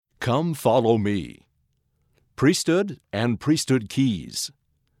Come follow me. Priesthood and priesthood keys.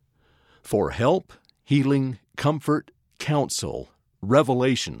 For help, healing, comfort, counsel,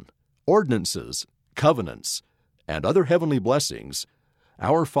 revelation, ordinances, covenants, and other heavenly blessings,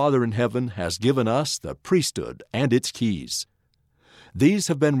 our Father in heaven has given us the priesthood and its keys. These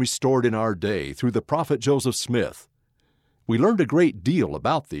have been restored in our day through the prophet Joseph Smith. We learned a great deal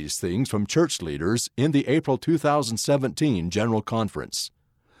about these things from church leaders in the April 2017 General Conference.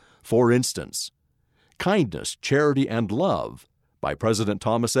 For instance, Kindness, Charity, and Love by President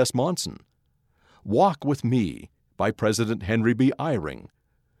Thomas S. Monson. Walk with Me by President Henry B. Eyring.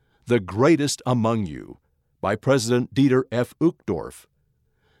 The Greatest Among You by President Dieter F. Uchtdorf.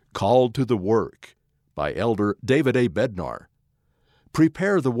 Called to the Work by Elder David A. Bednar.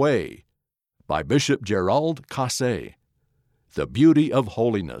 Prepare the Way by Bishop Gerald Cassé. The Beauty of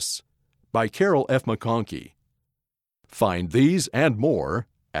Holiness by Carol F. McConkie. Find these and more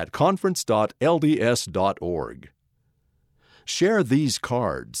at conference.lds.org. Share these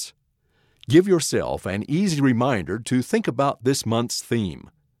cards. Give yourself an easy reminder to think about this month's theme.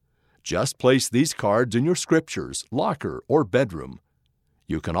 Just place these cards in your scriptures, locker, or bedroom.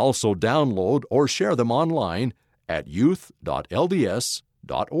 You can also download or share them online at youth.lds.org.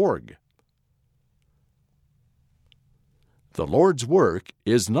 The Lord's work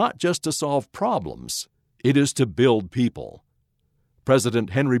is not just to solve problems, it is to build people. President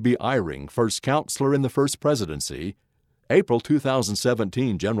Henry B. Eyring, First Counselor in the First Presidency, April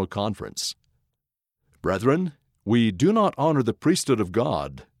 2017 General Conference. Brethren, we do not honor the priesthood of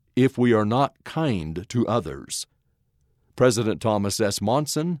God if we are not kind to others. President Thomas S.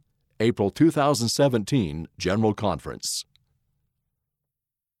 Monson, April 2017 General Conference.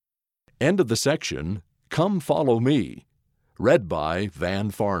 End of the section, Come Follow Me, read by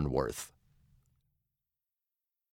Van Farnworth.